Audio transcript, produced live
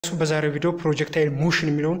በዛሬው ቪዲዮ ፕሮጀክታይል ሞሽን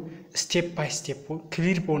የሚለውን ስቴፕ ባይ ስቴፕ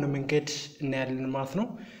ክሊር በሆነ መንገድ እናያለን ማለት ነው።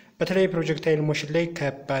 በተለይ ፕሮጀክታይል ሞሽን ላይ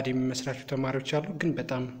ከባድ የሚመስላችሁ ተማሪዎች አሉ፣ ግን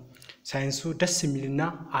በጣም ሳይንሱ ደስ የሚልና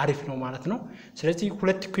አሪፍ ነው ማለት ነው። ስለዚህ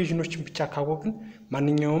ሁለት ኢኩዌሽኖችን ብቻ ካወቅን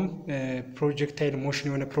ማንኛውም ፕሮጀክታይል ሞሽን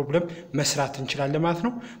የሆነ ፕሮብለም መስራት እንችላለን ማለት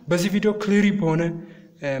ነው። በዚህ ቪዲዮ ክሊር በሆነ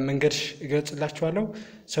መንገድ እገልጽላችኋለሁ።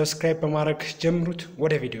 ሰብስክራይብ በማድረግ ጀምሩት።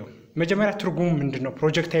 ወደ ቪዲዮ መጀመሪያ ትርጉሙ ምንድነው?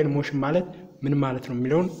 ፕሮጀክታይል ሞሽን ማለት ምን ማለት ነው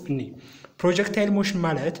የሚለውን እኔ ፕሮጀክታይል ሞሽን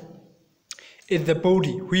ማለት is the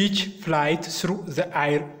body which flight through the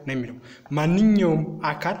air ነው የሚለው ማንኛውም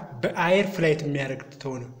አካል በአየር ፍላይት የሚያደርግ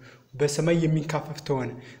ተሆነ በሰማይ የሚንካፈፍ ተሆነ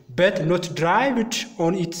but not driven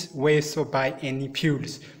on its way so by any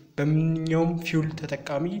fuels በማንኛውም ፊውል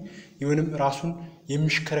ተጠቃሚ ይሁንም ራሱን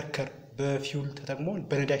የሚሽከረከር በፊውል ተጠቅሞ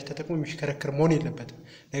በነዳጅ ተጠቅሞ የሚሽከረከር መሆን የለበትም።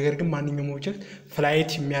 ነገር ግን ማንኛውም ኦብጀክት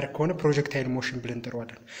ፍላይት የሚያደርግ ከሆነ ፕሮጀክታይል ሞሽን ብለን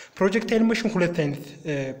እንጠራዋለን። ፕሮጀክታይል ሞሽን ሁለት አይነት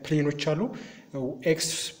ፕሌኖች አሉ። ኤክስ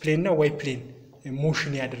ፕሌን እና ዋይ ፕሌን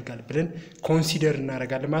ሞሽን ያደርጋል ብለን ኮንሲደር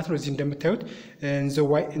እናደርጋለን ማለት ነው። እዚህ እንደምታዩት እንዘ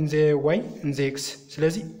ዋይ እንዘ ኤክስ።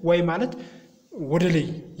 ስለዚህ ዋይ ማለት ወደ ላይ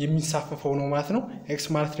የሚንሳፈፈው ነው ማለት ነው። ኤክስ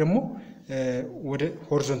ማለት ደግሞ ወደ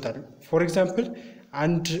ሆሪዞንታል። ፎር ኤግዛምፕል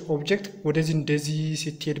አንድ ኦብጀክት ወደዚህ እንደዚህ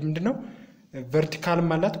ሲትሄድ ምንድነው ቨርቲካል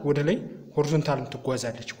ማለት ወደ ላይ ሆሪዞንታል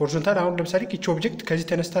ትጓዛለች። ሆሪዞንታል አሁን ለምሳሌ እቺ ኦብጀክት ከዚህ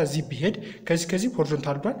ተነስታ እዚህ ቢሄድ ከዚህ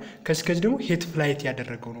ሆሪዞንታል ባል ከዚህ ደግሞ ሄት ፍላይት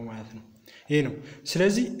ያደረገው ነው ማለት ነው። ይሄ ነው።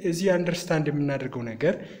 ስለዚህ እዚህ አንደርስታንድ የምናደርገው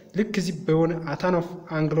ነገር ልክ እዚህ በሆነ አታን ኦፍ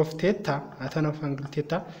አንግል ኦፍ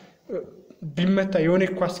ቴታ ቢመታ የሆነ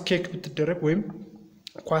ኳስ ኬክ ብትደረግ ወይም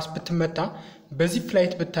ኳስ ብትመታ በዚህ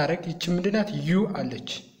ፍላይት ብታረግ ይቺ ምንድናት ዩ አለች።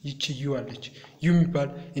 ይቺ ዩ አለች። ዩ የሚባል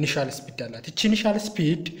ኢኒሻል ስፒድ አላት። ይቺ ኢኒሻል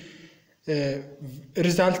ስፒድ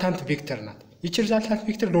ሪዛልታንት ቬክተር ናት። ይቺ ሪዛልታንት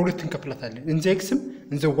ቬክተር ለሁለት እንከፍላታለን። እንዘ ኤክስም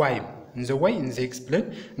እንዘ ዋይም እንዘ ዋይ እንዘ ኤክስ ብለን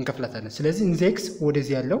እንከፍላታለን። ስለዚህ እንዘ ኤክስ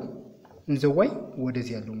ወደዚህ ያለው እንዘ ዋይ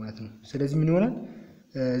ወደዚህ ያለው ማለት ነው። ስለዚህ ምን ይሆናል?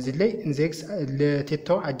 እዚህ ላይ እንዘ ኤክስ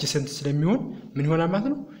ለቴታው አጀሰንት ስለሚሆን ምን ይሆናል ማለት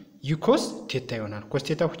ነው? ዩ ኮስ ቴታ ይሆናል። ኮስ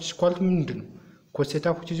ቴታ which is equal to ምንድነው? ኮስ ቴታ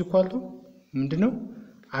which is equal to ምንድነው?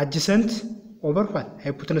 አጀሰንት ኦቨር ዋት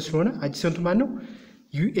ሃይፖቴነስ ስለሆነ አጀሰንቱ ማን ነው?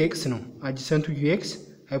 ዩኤክስ ነው። አጀሰንቱ ዩኤክስ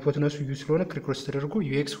ሃይፖቴነሱ ዩ ስለሆነ ክሪክሮስ ተደርጎ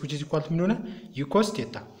ዩኤክስ which is equal to ምን ይሆናል? ዩ ኮስ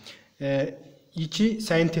ቴታ። ይቺ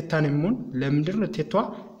ሳይን ቴታ ነው የሚሆን። ለምንድን ነው ቴቷ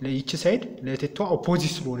ለይቺ ሳይድ ለቴቷ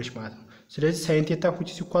ኦፖዚት ስለሆነች ማለት ነው። ስለዚህ ሳይን ቴታ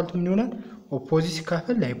which is equal to ምን ይሆናል? ኦፖዚት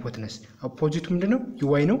ሲካፈል ለሃይፖቴነስ ኦፖዚቱ ምንድነው?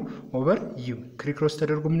 ዩዋይ ነው ኦቨር ዩ ክሪክሮስ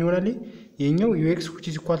ተደርጎ ምን ይሆናል? የኛው ዩኤክስ which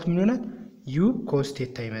is equal to ምን ይሆናል? ዩ ኮስ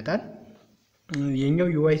ቴታ ይመጣል። የኛው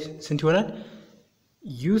ዩዋይ ስንት ይሆናል?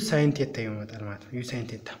 ዩ ሳይን ቴታ ይመጣል ማለት ነው። ዩ ሳይን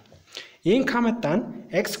ቴታ። ይሄን ካመጣን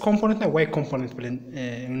ኤክስ ኮምፖነንት እና ዋይ ኮምፖነንት ብለን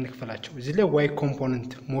እንክፈላቸው። እዚህ ላይ ዋይ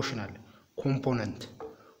ኮምፖነንት ሞሽን አለ።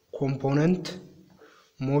 ኮምፖነንት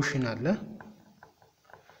ሞሽን አለ።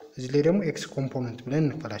 እዚህ ላይ ደግሞ ኤክስ ኮምፖነንት ብለን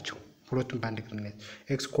እንክፈላቸው። ሁለቱም በአንድ ግንኙነት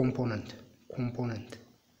ኤክስ ኮምፖነንት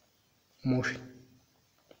ሞሽን።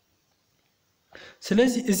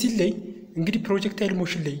 ስለዚህ እዚህ ላይ እንግዲህ ፕሮጀክታይል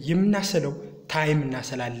ሞሽን ላይ የምናሰለው ታይም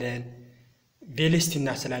እናሰላለን፣ ቬሎሲቲ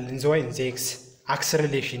እናሰላለን፣ ዘ ዋይ ኢን ዘ ኤክስ፣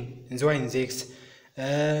 አክሰለሬሽን ኢን ዘ ዋይ ኢን ዘ ኤክስ፣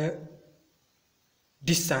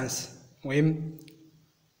 ዲስታንስ ወይም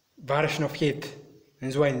ቫሪዬሽን ኦፍ ሄት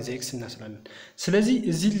ኢን ዘ ዋይ ኢን ዘ ኤክስ እናሰላለን። ስለዚህ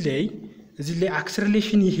እዚህ ላይ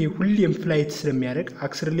አክሰለሬሽን ይሄ ሁሌም ፍላይት ስለሚያደርግ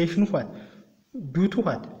አክሰለሬሽን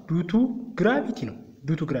ዱቱ ግራቪቲ ነው።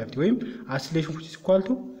 ዱቱ ግራቪቲ ወይም አክሰለሬሽን which is equal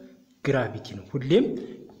to ግራቪቲ ነው። ሁሌም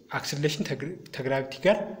አክሰለሬሽን ተግራቪቲ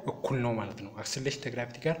ጋር እኩል ነው ማለት ነው። አክሰለሬሽን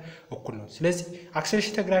ተግራቪቲ ጋር እኩል ነው። ስለዚህ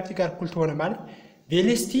አክሰለሬሽን ተግራቪቲ ጋር እኩል ተሆነ ማለት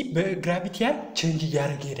ቬሎሲቲ በግራቪቲያል ቼንጅ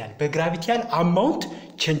እያደረገ ይሄዳል። በግራቪቲያል አማውንት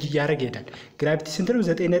ቼንጅ እያደረገ ይሄዳል። ግራቪቲ ስንት ነው?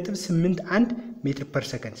 9.81 ሜትር ፐር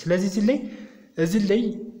ሰከንድ። ስለዚህ እዚህ ላይ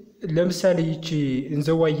ለምሳሌ ይቺ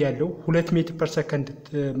እንዘዋይ ያለው 2 ሜትር ፐር ሰከንድ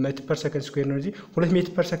ስኩዌር ነው። እዚህ 2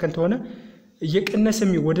 ሜትር ፐር ሰከንድ ሆነ እየቀነሰ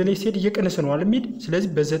ወደ ላይ ሲሄድ እየቀነሰ ነው አይደል? የሚሄድ ስለዚህ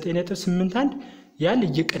በ9.81 ያለ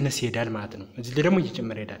እየቀነሰ ይሄዳል ማለት ነው። እዚህ ላይ ደግሞ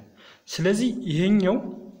እየጨመረ ይሄዳል። ስለዚህ ይሄኛው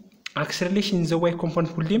አክሰለሬሽን ኢን ዘ ዋይ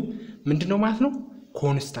ኮምፖነንት ሁሌም ምንድነው ማለት ነው?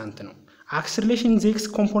 ኮንስታንት ነው። አክሰለሬሽን ኢን ዘ ኤክስ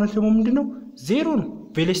ኮምፖነንት ደግሞ ምንድነው? ዜሮ ነው።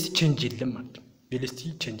 ቬሎሲቲ ቼንጅ የለም ማለት ነው። ቬሎሲቲ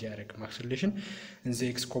ቼንጅ ያደርጋል። አክሰለሬሽን ኢን ዘ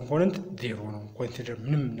ኤክስ ኮምፖነንት ዜሮ ነው። ኮንሲደር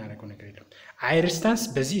ምንም እናደርገው ነገር የለም። አየር ዲስታንስ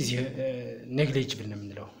በዚህ ኔግሊጂብል ነው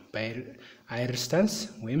የምንለው። አየር ዲስታንስ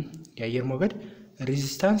ወይም የአየር ሞገድ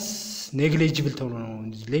ሬዚስታንስ ኔግሊጂብል ተብሎ ነው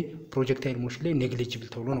እዚህ ላይ ፕሮጀክታይል ሞሽን ላይ ኔግሊጂብል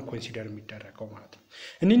ተብሎ ነው ኮንሲደር የሚደረገው ማለት ነው።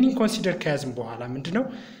 እነኚህን ኮንሲደር ከያዝን በኋላ ምንድነው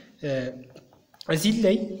እዚህ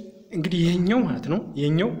ላይ እንግዲህ ይሄኛው ማለት ነው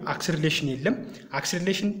ይሄኛው አክሰለሬሽን የለም።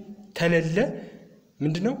 አክሰለሬሽን ተለለ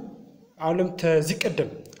ምንድነው አሁንም ተዚህ ቀደም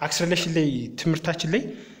አክሰለሬሽን ላይ ትምርታችን ላይ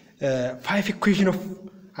 5 ኢኩዌሽን ኦፍ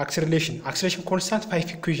acceleration constant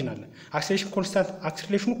 5 equation አለ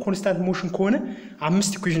acceleration constant motion ከሆነ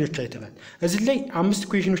 5 ኢኩዌሽኖች አይተናል እዚህ ላይ 5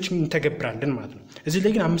 ኢኩዌሽኖችን እንተገብራለን ማለት ነው እዚህ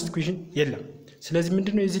ላይ ግን 5 ኢኩዌሽን የለም ስለዚህ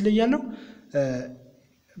ምንድነው እዚህ ላይ ያለው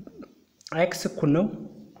x እኩል ነው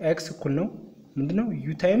ምንድነው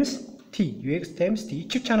u times t ux times t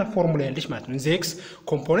እቺ ብቻ ነው ፎርሙላ ያለች ማለት ነው x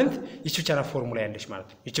ኮምፖነንት እቺ ብቻ ነው ፎርሙላ ያለች ማለት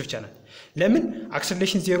ነው እቺ ብቻ ናት ለምን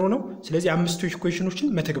አክሰለሬሽን 0 ነው ስለዚህ አምስቱ ኢኩዌሽኖችን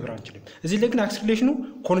መተግበር አንችልም እዚህ ላይ ግን አክሰለሬሽኑ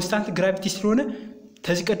ኮንስታንት ግራቪቲ ስለሆነ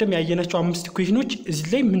ተዚህ ቀደም ያየናቸው አምስት ኢኩዌሽኖች እዚህ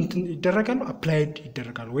ላይ ምን ይደረጋሉ አፕላይድ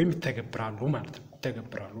ይደረጋሉ ወይም ይተገብራሉ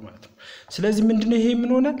ማለት ነው ስለዚህ ምንድነው ይሄ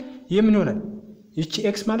ምን ሆናል እቺ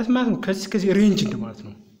x ማለት ነው ከዚህ ሬንጅ እንደማለት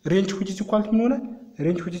ነው range which is equal to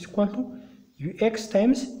range which is equal to ux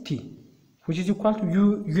times t which is equal to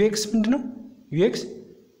ux ምንድነው ux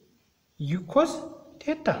u cos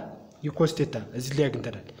theta እዚህ ላይ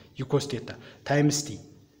አግኝተናል u cos theta times t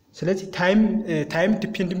ስለዚህ ታይም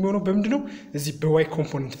ዲፔንድ የሚሆነው በምንድነው እዚህ በy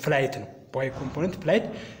ኮምፖነንት ፍላይት ነው በy ኮምፖነንት ፍላይት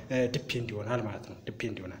ዲፔንድ ይሆናል ማለት ነው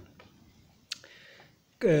ዲፔንድ ይሆናል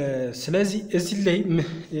ስለዚህ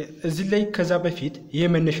እዚህ ላይ ከዛ በፊት ይሄ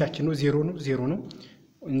መነሻችን ነው 0 ነው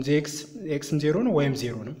x 0 ነው ወይም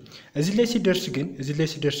 0 ነው እዚህ ላይ ሲደርስ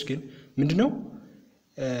ግን ምንድነው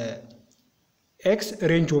x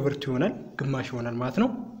ሬንጅ ኦቨር ቱ ይሆናል ግማሽ ይሆናል ማለት ነው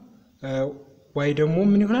y ደግሞ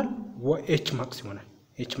ምን ይሆናል h max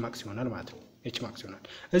ይሆናል ማለት ነው h max ይሆናል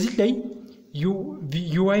እዚህ ላይ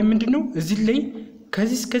uy ምንድነው እዚህ ላይ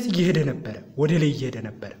ከዚህ እየሄደ ነበር ወደ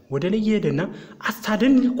ላይ እየሄደና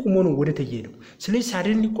አሳደን ሊቆም ነው ወደ ተየሄደው ስለዚህ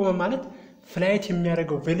ሳደን ሊቆም ማለት ፍላይት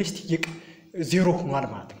የሚያደርገው ቬሎሲቲ ዜሮ ሆኗል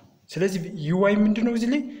ማለት ነው ስለዚህ uy ምንድነው እዚህ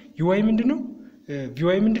ላይ uy ምንድነው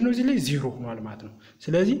vy ምንድነው እዚህ ላይ ዜሮ ሆኗል ማለት ነው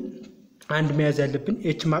ስለዚህ አንድ መያዝ ያለብን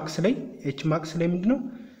h max ላይ ምንድነው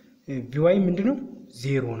vy ምንድነው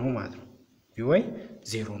ዜሮ ነው ማለት ነው vy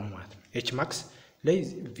ዜሮ ነው ማለት ነው h max ላይ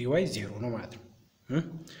vy ዜሮ ነው ማለት ነው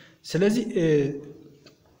ስለዚህ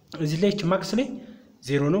እዚህ ላይ h max ላይ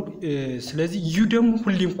ዜሮ ነው ስለዚህ u ደግሞ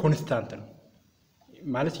ሁሌም ኮንስታንት ነው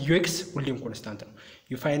ማለት ux ሁሌም ኮንስታንት ነው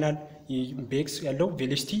u ፋይናል bx ያለው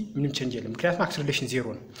ቬሎሲቲ ምንም ቼንጅ የለም ምክንያቱም አክሰለሬሽን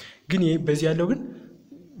 0 ነው ግን በዚህ ያለው ግን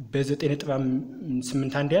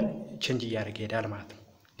በ9.81 ያህል ቼንጅ እያደረገ ይሄዳል ማለት ነው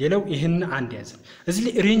ሌላው ይሄን አንድ ያዘ እዚህ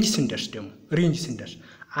ላይ ሬንጅ ስንደርስ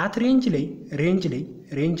አት ሬንጅ ላይ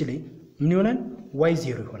ምን ይሆናል y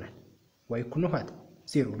 0 ይሆናል y እኩል ነው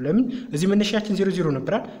 0 ለምን እዚህ መነሻችን 0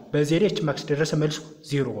 ነበር በዚህ ላይ h max ደረሰ መልሶ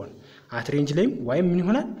 0 ሆነ አት ሬንጅ ላይ y ምን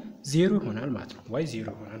ይሆናል 0 ይሆናል ማለት ነው y 0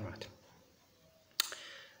 ይሆናል ማለት ነው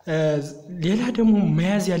ሌላ ደግሞ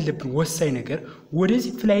መያዝ ያለብን ወሳኝ ነገር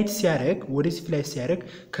ወደዚህ ፍላይት ሲያደርግ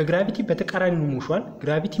ከግራቪቲ በተቃራኒ ነው ሞሽዋል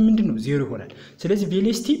ግራቪቲ ምንድነው 0 ይሆናል ስለዚህ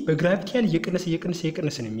ቬሎሲቲ በግራቪቲ ያለ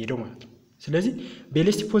እየቀነሰ ነው የሚሄደው ማለት ነው ስለዚህ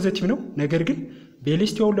ቬሎሲቲ ፖዚቲቭ ነው ነገር ግን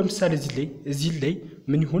ቬሎሲቲው ለምሳሌ እዚህ ላይ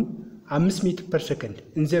ምን ይሁን 5 ሜትር ፐር ሰከንድ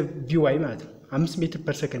እንዘ vy ማለት ነው 5 ሜትር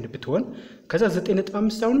ፐር ሰከንድ ብትሆን ከዛ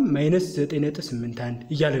 9.5 አሁን -9.81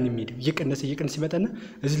 እያለን የሚሄደው እየቀነሰ ይመጣና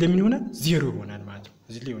እዚህ ላይ ምን ይሆናል 0 ይሆናል ማለት ነው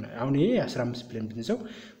እዚህ ላይ ይሆናል አሁን ይሄ 15 ብለን ብንዘው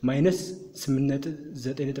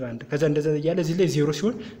 -8.9.1 ከዛ እንደዛ እያለ እዚህ ላይ 0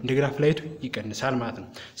 ሲሆን እንደገና ፍላይቱ ይቀንሳል ማለት ነው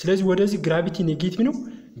ስለዚህ ወደዚህ ግራቪቲ ኔጌቲቭ ነው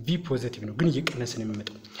v ፖዚቲቭ ነው ግን እየቀነሰ ነው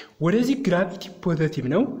የሚመጣው ወደዚህ ግራቪቲ ፖዚቲቭ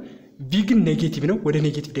ነው v ግን ኔጌቲቭ ነው ወደ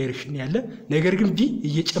ኔጌቲቭ ዳይሬክሽን ያለ ነገር ግን v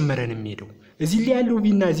እየጨመረ ነው የሚሄደው እዚህ ላይ ያለው v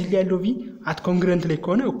እና እዚህ ላይ ያለው v አት ኮንግሩዌንት ላይ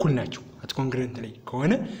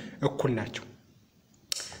ከሆነ እኩል ናቸው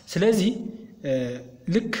ስለዚህ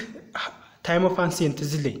ልክ ታይም ኦፍ አንሴንት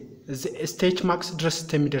እዚህ ላይ ስቴጅ ማክስ ድረስ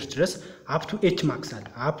ተሚደርስ ድረስ አፕ ቱ h max አለ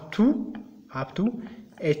አፕ ቱ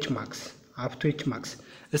h max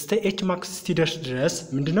እስተ h max ሲደርስ ድረስ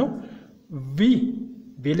ምንድነው v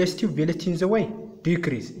ቬሎሲቲ ኢን ዘ way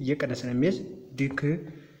decrease እየቀነሰ ነው የሚሄድ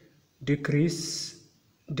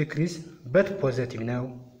decrease but positive ነው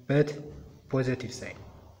but positive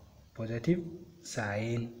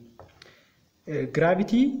sign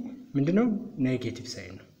gravity ምንድነው negative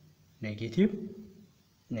sign ነው negative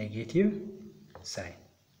sign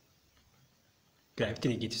gravity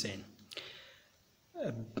negative sign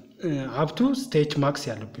up to stage max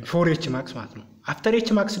ያለው before h max ማለት ነው after h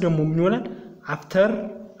max ደግሞ ምን ይሆናል after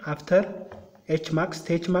h max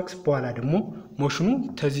stage max በኋላ ደግሞ ሞሽኑ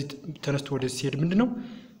ተነስቶ ወደ ሲሄድ ምንድነው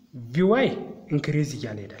vy increase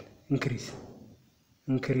እያለ ይላል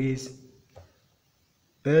increase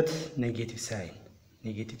but negative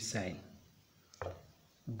sign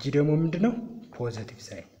g ደግሞ ምንድነው positive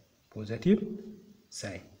sign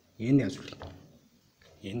ይሄን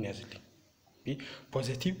ያዙልኝ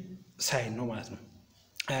ፖዚቲቭ ሳይን ነው ማለት ነው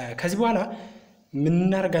ከዚህ በኋላ ምን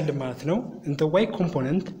እናደርጋለን ማለት ነው እንተ y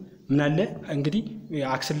ኮምፖነንት ምን አለ እንግዲህ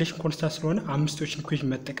አክሰለሬሽን ኮንስታንት ስለሆነ አምስቶችን ኢኩዌሽን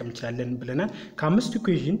መጠቀም እንችላለን ብለናል ከአምስቱ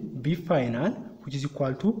ኢኩዌሽን v final which is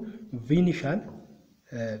equal to v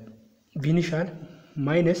initial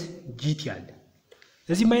minus gt አለ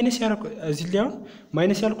እዚህ ማይነስ ያልኩ እዚህ ላይ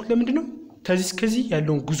ማይነስ ያልኩት ለምንድን ነው ከዚህ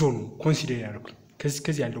ያለውን ጉዞ ነው ኮንሲደር ያደርኩኝ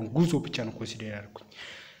ከዚህ ያለውን ጉዞ ብቻ ነው ኮንሲደር ያደርኩኝ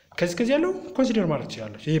ከዚህ ያለው ኮንሲደር ማለት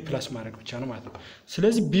ይችላል ይሄ ፕላስ ማድረግ ብቻ ነው ማለት ነው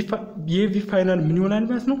ስለዚህ v final ምን ይሆናል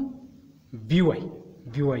ማለት ነው vy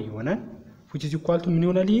ይሆናል which is equal to ምን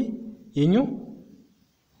ይሆናል ይሄ የኛው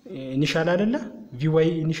ኢኒሻል አይደለ vy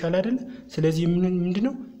ኢኒሻል አይደለ ስለዚህ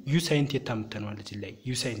ምንድነው u sin theta ምትነዋል እዚህ ላይ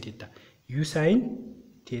u sin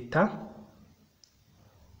theta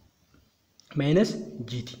minus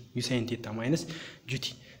gt u sin theta minus gt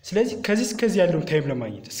ስለዚህ ከዚህ ያለውን ታይም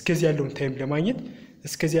ለማግኘት እስከዚህ ያለውን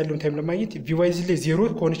ታይም ለማግኘት vy እዚህ ላይ 0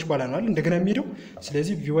 ከሆነች በኋላ ነው አይደል እንደገና የሚሄደው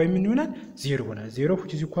ስለዚህ vy ምን ይሆናል 0 ይሆናል 0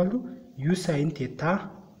 which is equal to u sin theta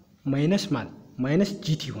minus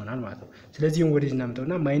gt ይሆናል ማለት ነው ስለዚህ ወደዚህ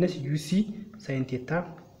እናምጣውና minus uc sin theta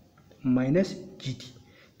minus gt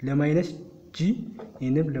ለማይነስ g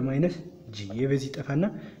ይሄንም ለማይነስ g የበዚህ ጠፋና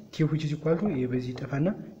t which is equal to የበዚህ ጠፋና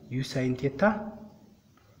u sin theta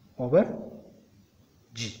over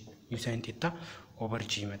g u sin theta over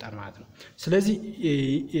g ይመጣል ማለት ነው ስለዚህ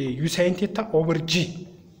u sin theta over g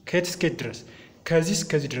ከዚህ ድረስ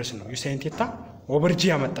ከዚህ ድረስ ነው u sin theta over g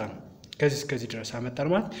ያመጣ ነው ከዚህ ድረስ አመጣን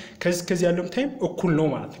ማለት ከዚህ ያለው ታይም እኩል ነው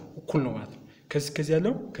ማለት ነው ከዚህ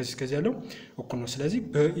ያለው እኩል ነው ስለዚህ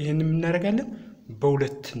ይሄንን ምን እናደርጋለን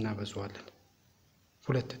በሁለት እናበዛዋለን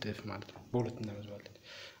ሁለት እጥፍ ማለት ነው በሁለት እናበዛዋለን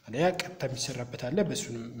አለያ ቀጥታ የሚሰራበት አለ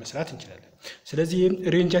በሱንም መስራት እንችላለን ስለዚህ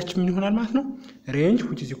ሬንጃችን ምን ይሆናል ማለት ነው ሬንጅ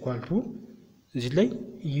which is equal to እዚህ ላይ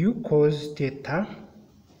u cos theta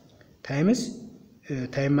times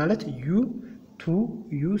ታይም ማለት u to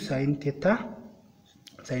u sin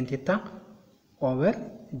theta over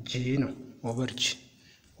g ነው over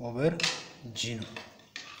g ነው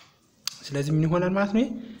ስለዚህ ምን ይሆናል ማለት ነው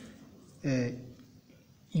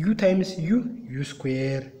u times u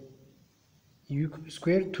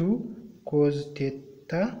square to cos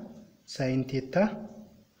theta sin theta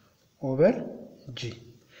over g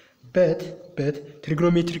but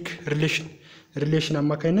trigonometric relation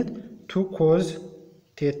አማካይነት to cos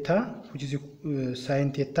theta which is sin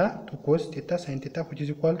theta to cos theta sin theta which is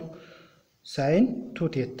equal to sin 2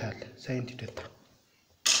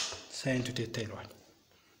 theta ይለዋል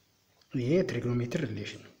ይሄ trigonometric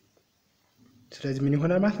relation ነው ስለዚህ ምን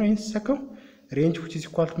ይሆናል ማለት ነው ይንሰከው range which is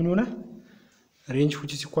equal to ምን ይሆናል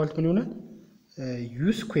u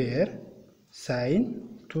square sin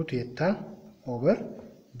 2 theta over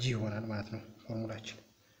g ይሆናል ማለት ነው ፎርሙላችን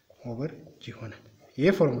over g ይሆናል ይሄ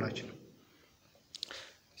ፎርሙላችን ነው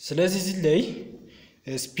ስለዚህ እዚህ ላይ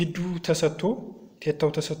ስፒዱ ተሰጥቶ ቴታው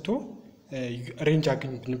ተሰጥቶ ሬንጅ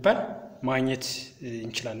አግኝ ብንባል ማግኘት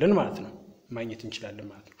እንችላለን ማለት ነው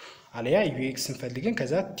አለያ ux እንፈልገን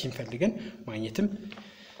ከዛ t እንፈልገን ማግኘትም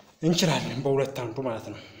እንችላለን በሁለት አንዱ ማለት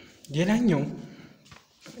ነው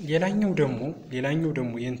ሌላኛው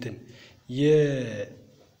ደግሞ የእንትን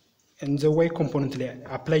in the y component ላይ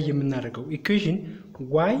አፕላይ የምናደርገው ኢኩዌሽን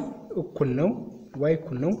y እኩል ነው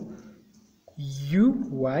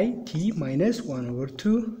uyt minus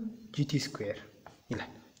 1/2 gt square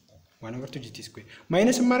ይላል 1/2 gt square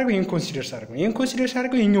ማይነስ ማድረገው ይሄን ኮንሲደር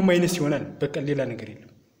ሳደርገው ይሄኛው ማይነስ ይሆናል በቃ ሌላ ነገር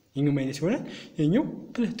የለም ይሄኛው ማይነስ ይሆናል ይሄኛው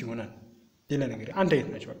ፕለስ ይሆናል ሌላ ነገር አንድ አይነት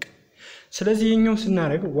ናቸው በቃ ስለዚህ ይሄኛው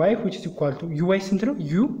ስናደርግ y which is equal to uy ስንት ነው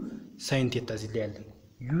u sin theta እዚህ ላይ ያለን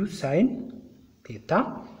u sin theta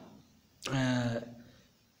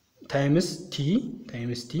times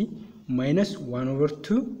t minus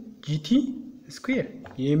 1/2 gt square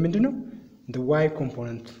ይሄ ምንድነው the y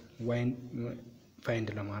component y find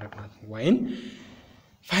ለማድረግ ማለት ነው y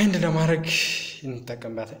find ለማድረግ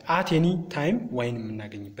እንጠቀምበት at any time y ን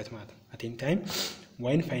የምናገኝበት ማለት ነው at any time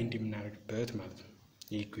y ን find የምናደርግበት ማለት ነው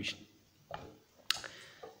ኢኩዌሽን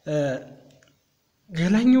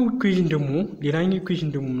ሌላኛው ኢኩዌሽን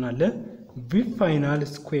ደግሞ ምን አለ v final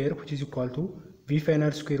square which is equal to v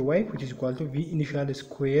final square y which is equal to v initial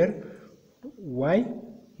square y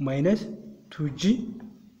minus 2g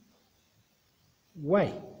y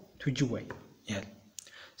ያል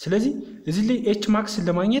ስለዚህ እዚህ ላይ h max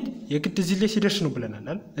ለማግኘት የግድ እዚህ ላይ ሲደርስ ነው ብለናል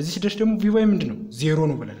አይደል እዚህ ሲደርስ ደግሞ vy ምንድነው 0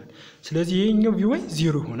 ነው ብለናል ስለዚህ ይሄኛው vy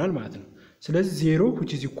 0 ይሆናል ማለት ነው ስለዚህ 0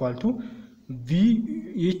 which is equal to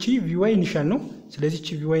ይቺ vy ኢኒሻል ነው ስለዚህ ይቺ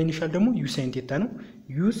vy ኢኒሻል ደግሞ u sin theta ነው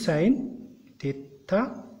u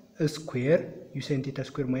sin theta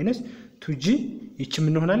square minus 2g ይቺ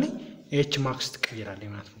ምን ሆናለች h max ትቀየራለች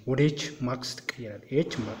ማለት ነው ወደ h max ትቀየራለች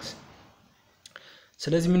h max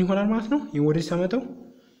ስለዚህ ምን ይሆናል ማለት ነው ይሄ ወደ ሳመጣው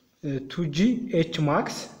 2g h max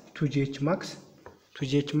 2gh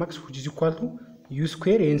max which is equal to u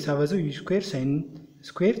square ይሄን ሳበዛው u square sin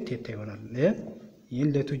square theta ይሆናል ይሄን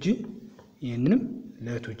ለ2g ይሄንንም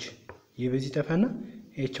ለ2g ይሄ በዚህ ጠፋና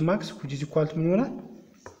h max which is equal to ምን ይሆናል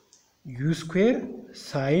u square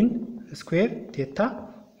sin square theta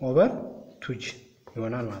over 2g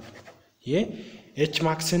ይሆናል ማለት ነው ይሄ h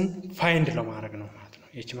maxን ፋይንድ ለማድረግ ነው ማለት ነው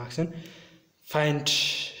h maxን ፋይንድ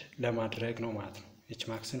ለማድረግ ነው ማለት ነው h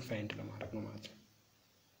maxን ፋይንድ ለማድረግ ነው ማለት ነው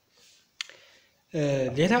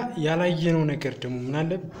ሌላ ያላየነው ነገር ደግሞ ምን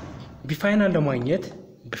አለ ቢፋይናል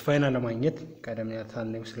ለማግኘት ቀደም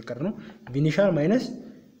ያልታነው ስለቀር ነው ቢኒሻል ማይነስ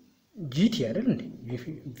gt አይደል እንዴ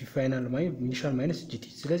ቢፋይናል ቢኒሻል ማይነስ gt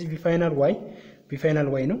ስለዚህ ቢፋይናል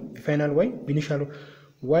y ነው ቢፋይናል y ቢኒሻል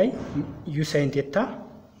y u sin theta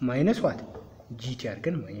minus what gt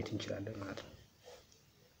አድርገን ማግኘት እንችላለን ማለት ነው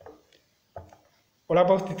all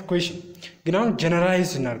about the equation ግን አሁን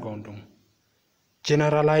ጀነራላይዝ እናርገው እንደው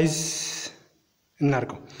ጀነራላይዝ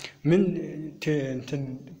እናርገው ምን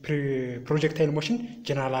projectile motion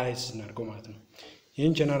ጀነራላይዝ እናርገው ማለት ነው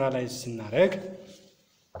ይሄን ጀነራላይዝ እናረግ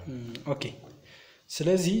ኦኬ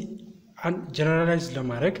ስለዚህ ጀነራላይዝ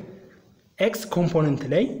ለማድረግ x ኮምፖነንት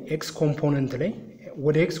ላይ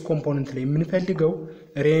ወደ x ኮምፖነንት ላይ የምንፈልገው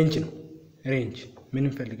ሬንጅ ነው ሬንጅ ምን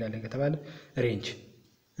እንፈልጋለን ከተባለ ሬንጅ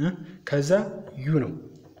ከዛ u ነው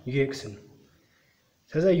ux ነው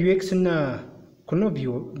ከዛ ux እና ኩኖ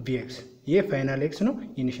bx ይሄ ፋይናል x ነው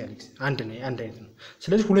ኢኒሻል x አንድ አይነት ነው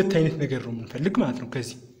ስለዚህ ሁለት አይነት ነገር ነው የምንፈልግ ማለት ነው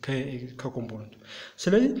ከዚህ ከኮምፖነንቱ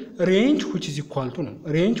ስለዚህ range which is equal to ነው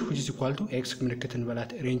range which is equal to x ምልክትን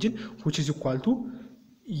በላት range which is equal to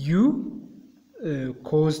u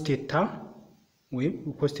cos theta ወይ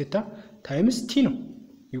cos theta times t ነው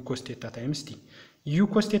u cos theta times t u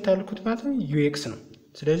cos theta ልኩት ማለት ነው ux ነው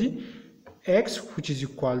ስለዚህ x which is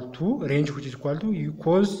equal to range which is equal to u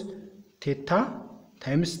cos theta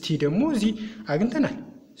times t ደግሞ እዚህ አግኝተናል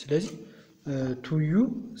ስለዚህ 2u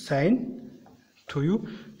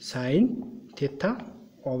sin theta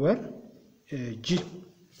over g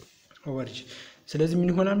ስለዚህ ምን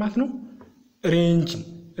ይሆናል ማለት ነው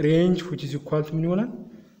range which is equal to ምን ይሆናል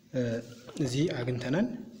እዚህ አግኝተናል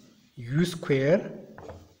u square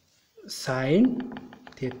sin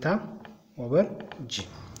theta over g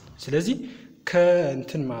ስለዚህ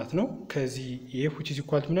ከእንትን ማለት ነው ከዚህ ይሄ which is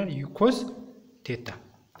equal to ምን ይሆናል u cos theta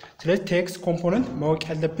ስለዚህ x ኮምፖነንት ማወቅ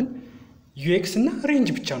ያለብን ux እና ሬንጅ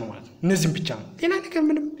ብቻ ነው ማለት ነው እነዚህም ብቻ ነው ሌላ ነገር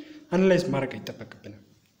ምንም አናላይዝ ማድረግ አይተበቅብንም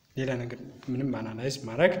ሌላ ነገር ምንም አናላይዝ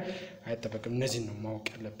ማድረግ አይተበቅም እነዚህን ነው ማወቅ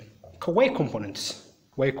ያለብን ከy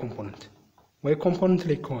ኮምፖነንት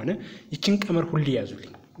ላይ ከሆነ ይችን ቀመር ሁሉ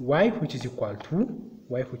ያዙልኝ y which is equal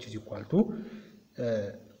to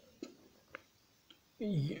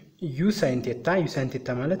u sin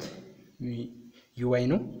theta ማለት uy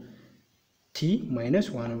ነው t minus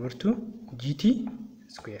 1 over 2 gt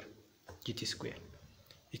square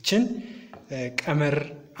ይችን ቀመር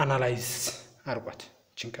አናላይዝ አርጓት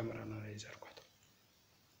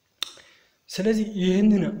ስለዚህ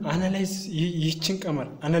ይሄንን አናላይዝ ይችን ቀመር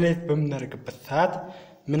አናላይዝ በመናረግበት ሰዓት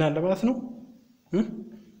ምን አለ ማለት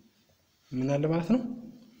ነው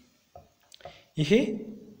ይሄ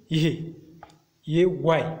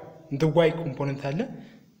y the y ኮምፖነንት አለ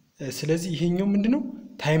ስለዚህ ይሄኛው ምንድነው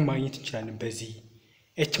ታይም ማግኘት እንችላለን በዚህ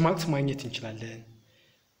h max ማግኘት እንችላለን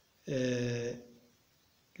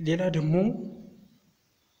ሌላ ደግሞ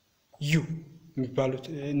u የሚባሉት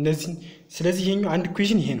እነዚህ ስለዚህ ይሄኛው አንድ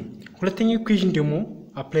ኢኩዌሽን ይሄ ነው ሁለተኛው ኢኩዌሽን ደግሞ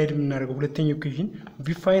አፕላይድ የምናደርገው ሁለተኛው ኢኩዌሽን v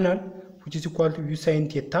final which is equal to u sin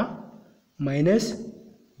theta minus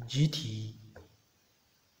gt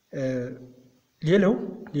ሌላው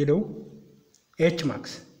h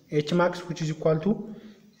max which is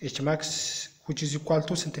equal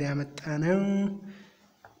to ስንት ያመጣነው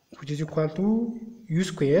which is equal to u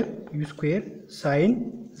square sin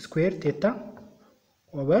square theta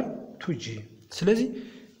over 2g ስለዚህ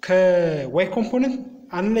ከy ኮምፖነንት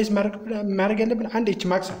አናላይዝ ማድረግ ያለብን አንድ h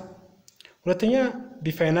max ነው ሁለተኛ b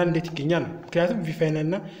final እንዴት ይገኛል ምክንያቱም b final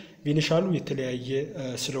እና b initial የተለያየ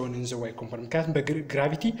ስለሆነ እንዘ y ኮምፖነንት ምክንያቱም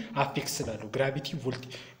በግራቪቲ አፌክት ስላለው ግራቪቲ ቮልት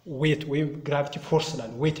weight ወይ ግራቪቲ ፎርስ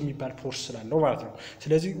ስላለው weight የሚባል ፎርስ ስላለው ማለት ነው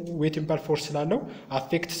ስለዚህ weight የሚባል ፎርስ ስላለው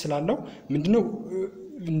አፌክት ስላለው ምንድነው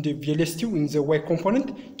እንደ velocity in the y component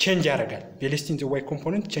change ያደርጋል velocity in the y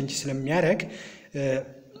component change ስለሚያደርግ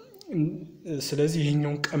ስለዚህ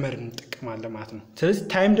ይሄኛውን ቀመር እንጠቀማለን ማለት ነው ስለዚህ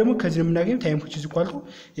ታይም ደግሞ ከዚህ የምናገኘው ታይም which is equal to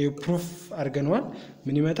ፕሩፍ አድርገናል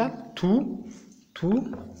ምን ይመጣል 2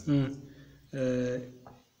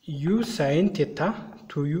 u sin theta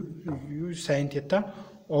u sin theta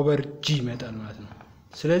over g ይመጣል ማለት ነው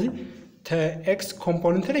ስለዚህ x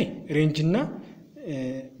ኮምፖነንት ላይ ሬንጅ እና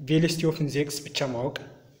velocity of the x ብቻ ማወቅ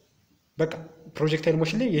በቃ ፕሮጀክታይል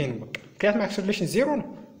ሞሽን ላይ ይሄ ነው በቃ ምክንያቱም አክሰለሬሽን 0 ነው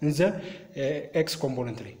እንዘ ኤክስ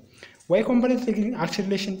ኮምፖነንት ላይ ዋይ ኮምፖነንት ላይ ግን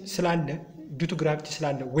አክሰለሬሽን ስላለ ዲው ቱ ግራቪቲ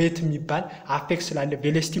ስላለ ዌት የሚባል አፌክት ስላለ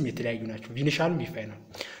ቬሎሲቲም የተለያዩ ናቸው ቪኒሻልም ቢፋይናል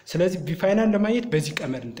ስለዚህ ቢፋይናል ለማየት በዚህ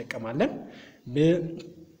ቀመር እንጠቀማለን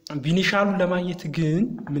ቪኒሻሉን ለማየት ግን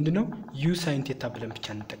ምንድነው ዩ ሳይን ቴታ ብለን ብቻ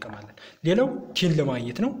እንጠቀማለን ሌላው ቲን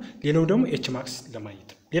ለማየት ነው ሌላው ደግሞ ኤች ማክስ ለማየት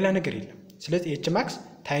ነው ሌላ ነገር የለም ስለዚህ ኤች ማክስ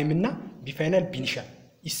ታይም እና ቢፋይናል ቪኒሻል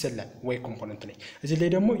ይሰላል ዋይ ኮምፖነንት ላይ እዚህ ላይ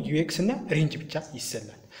ደግሞ ዩኤክስ እና ሬንጅ ብቻ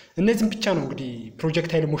ይሰላል እነዚህም ብቻ ነው እንግዲህ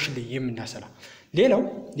ፕሮጀክታይል ሞሽን ላይ የምናሰላ ሌላው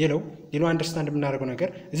አንደርስታንድ የምናደርገው ነገር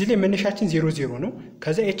እዚህ ላይ መነሻችን 00 ነው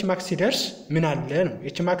ከዛ ኤች ማክስ ሲደርስ ምን አለ ነው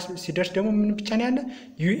ኤች ማክስ ሲደርስ ደግሞ ምን ብቻ ነው ያለ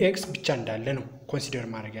ዩኤክስ ብቻ እንዳለ ነው ኮንሲደር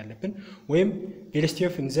ማድረግ ያለብን ወይም ቬሎሲቲ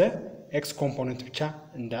ኦፍ ኢን ዘ ኤክስ ኮምፖነንት ብቻ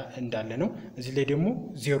እንዳለ ነው እዚህ ላይ ደግሞ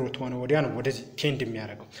 0 ተሆነ ወዲያ ነው ወደዚህ ቴንድ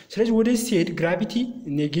የሚያደርገው ስለዚህ ወደዚህ ሲሄድ ግራቪቲ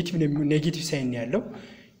ኔጌቲቭ ሳይን ያለው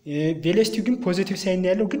ቬሎሲቲ ግን ፖዚቲቭ ሳይን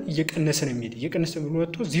ያለው ግን እየቀነሰ ነው የሚሄድ እየቀነሰ ብሎ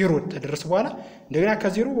ወጥቶ 0 ተደረሰ በኋላ እንደገና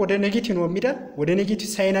ከ0 ወደ ኔጌቲቭ ነው የሚሄድ ወደ ኔጌቲቭ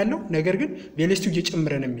ሳይን አለው ነገር ግን ቬሎሲቲው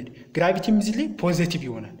እየጨመረ ነው የሚሄድ ግራቪቲም እዚህ ላይ ፖዚቲቭ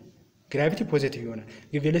ይሆናል ግራቪቲ ፖዚቲቭ ይሆናል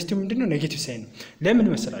ቬሎሲቲው ምንድነው ኔጌቲቭ ሳይን ነው ለምን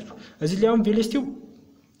መሰላችሁ እዚህ ላይ አሁን ቬሎሲቲው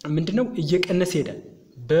ምንድነው እየቀነሰ ይሄዳል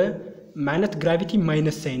በማይነስ ግራቪቲ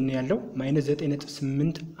ማይነስ ሳይን ያለው ማይነስ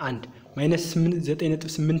 9.81 ማይነስ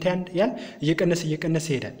 9.81 ያል እየቀነሰ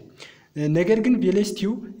ይሄዳል ነገር ግን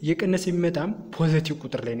ቬሎሲቲው እየቀነሰ የሚመጣም ፖዚቲቭ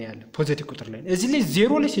ቁጥር ላይ ነው ያለው ፖዚቲቭ ቁጥር ላይ እዚህ ላይ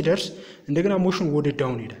 0 ላይ ሲደርስ እንደገና ሞሽን ወደ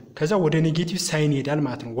ዳውን ይሄዳል ከዛ ወደ ኔጌቲቭ ሳይን ይሄዳል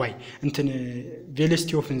ማለት ነው ዋይ እንትን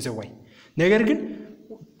ቬሎሲቲ ኦፍ ኢን ዘ ዋይ ነገር ግን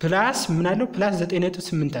ፕላስ ምን አለው ፕላስ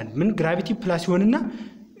 9.81 ምን ግራቪቲ ፕላስ ይሆንና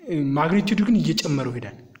ማግኒቲዩዱ ግን እየጨመረው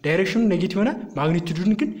ይሄዳል ዳይሬክሽኑ ኔጌቲቭ ሆነ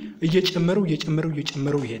ማግኒቲዩዱን ግን እየጨመረው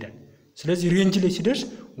ይሄዳል ስለዚህ ሬንጅ ላይ ሲደርስ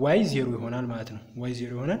ዋይ 0 ይሆናል ማለት ነው ዋይ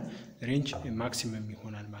 0 ይሆናል ሬንጅ ማክሲመም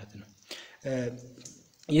ይሆናል ማለት ነው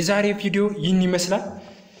የዛሬ ቪዲዮ ይህን ይመስላል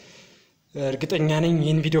እርግጠኛ ነኝ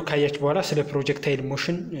ይህን ቪዲዮ ካያችሁ በኋላ ስለ ፕሮጀክታይል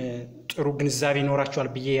ሞሽን ጥሩ ግንዛቤ ይኖራችኋል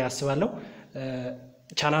ብዬ ያስባለሁ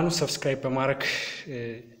ቻናሉን ሰብስክራይብ በማድረግ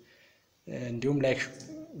እንዲሁም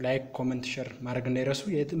ላይክ ኮሜንት ሼር ማድረግ እንዳይረሱ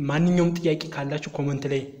ማንኛውም ጥያቄ ካላችሁ ኮሜንት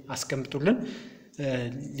ላይ አስቀምጡልን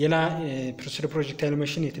ሌላ ስለ ፕሮጀክታይል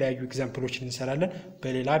ሞሽን የተለያዩ ኤግዛምፕሎችን እንሰራለን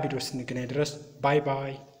በሌላ ቪዲዮ ስንገናኝ ድረስ ባይ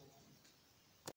ባይ